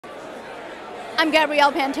I'm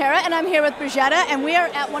Gabrielle Pantera, and I'm here with Bridgetta, and we are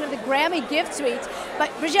at one of the Grammy gift suites. But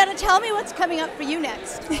Bridgetta, tell me what's coming up for you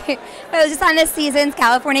next. Well, just on this season's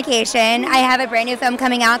Californication, I have a brand new film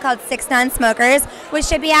coming out called Nonsmokers, which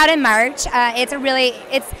should be out in March. It's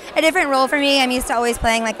a different role for me. I'm used to always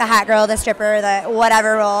playing like the hot girl, the stripper, the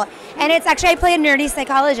whatever role. And it's actually, I play a nerdy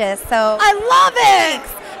psychologist, so. I love it! Thanks.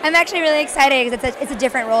 I'm actually really excited because it's a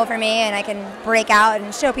different role for me, and I can break out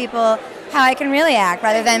and show people how I can really act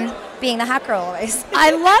rather than being the hot girl always. I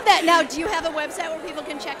love that. Now, do you have a website where people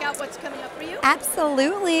can check out what's coming up for you?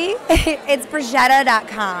 Absolutely. It's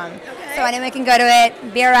Bridgetta.com. Okay. So anyone can go to it,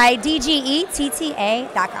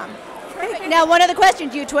 BRIDGETTA.com. Perfect. Now, one other question.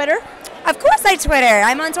 Do you Twitter? Of course I Twitter.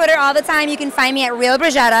 I'm on Twitter all the time. You can find me at Real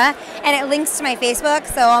Bridgetta, and it links to my Facebook,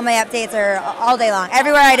 so all my updates are all day long.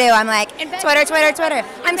 Everywhere I do, I'm like, Twitter, Twitter, Twitter.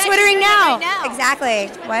 I'm Twittering now. Right now. Exactly.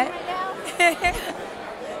 What? Right now.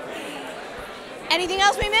 Anything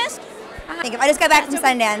else we missed? I just got back from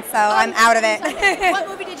Sundance, so I'm out of it. What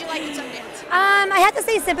movie did you like in Sundance? I have to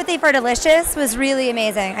say Sympathy for Delicious was really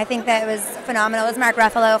amazing. I think that it was phenomenal. It was a Mark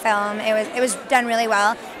Ruffalo film. It was done really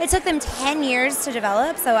well. It took them 10 years to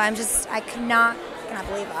develop, so I cannot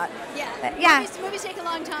believe that. Yeah. But, yeah. Movies take a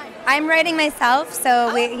long time. I'm writing myself,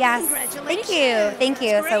 so yes. Congratulations. Thank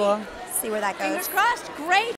you. That's So great. we'll see where that goes. Fingers crossed. Great.